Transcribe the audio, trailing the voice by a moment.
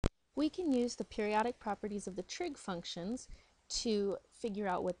we can use the periodic properties of the trig functions to figure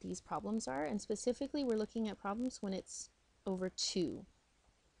out what these problems are, and specifically we're looking at problems when it's over 2.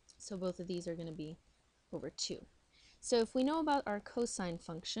 So both of these are going to be over 2. So if we know about our cosine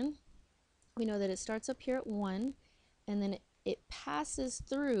function, we know that it starts up here at 1, and then it passes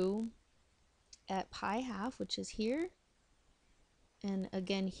through at pi half, which is here, and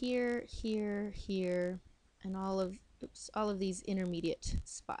again here, here, here, and all of these intermediate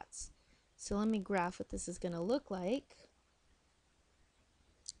spots. So let me graph what this is going to look like.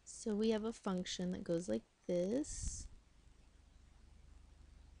 So we have a function that goes like this,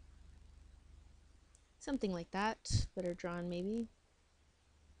 something like that, better drawn maybe.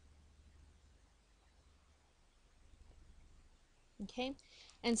 Okay,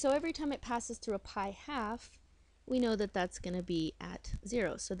 and so every time it passes through a pi half, we know that that's going to be at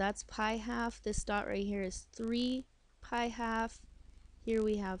 0. So that's pi half. This dot right here is 3 pi half. Here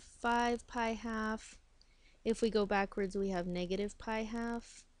we have 5 pi half. If we go backwards, we have negative pi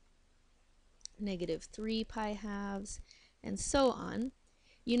half, negative 3 pi halves, and so on.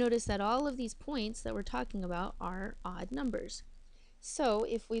 You notice that all of these points that we're talking about are odd numbers. So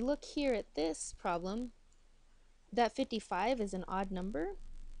if we look here at this problem, that 55 is an odd number,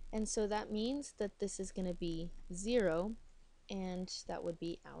 and so that means that this is going to be 0, and that would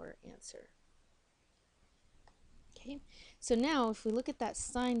be our answer. Okay, so now if we look at that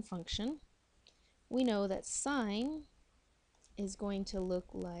sine function, we know that sine is going to look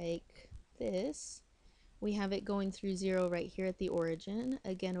like this. We have it going through 0 right here at the origin,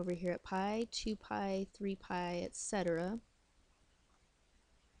 again over here at pi, 2 pi, 3 pi, etc.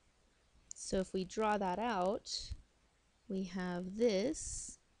 So if we draw that out, we have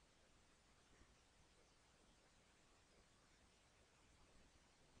this,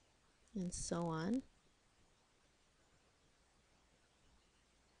 and so on.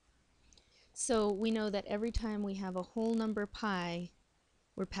 So we know that every time we have a whole number pi,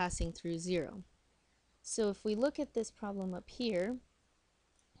 we're passing through 0. So if we look at this problem up here,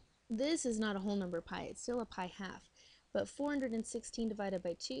 this is not a whole number pi, it's still a pi half. But 416 divided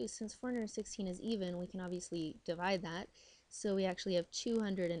by 2, since 416 is even, we can obviously divide that. So we actually have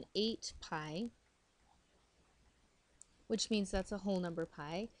 208 pi, which means that's a whole number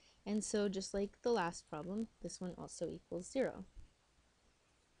pi. And so just like the last problem, this one also equals 0.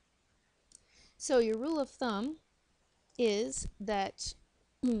 So your rule of thumb is that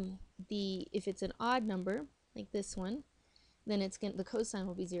if it's an odd number, like this one, then the cosine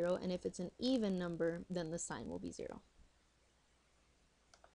will be 0, and if it's an even number, then the sine will be 0.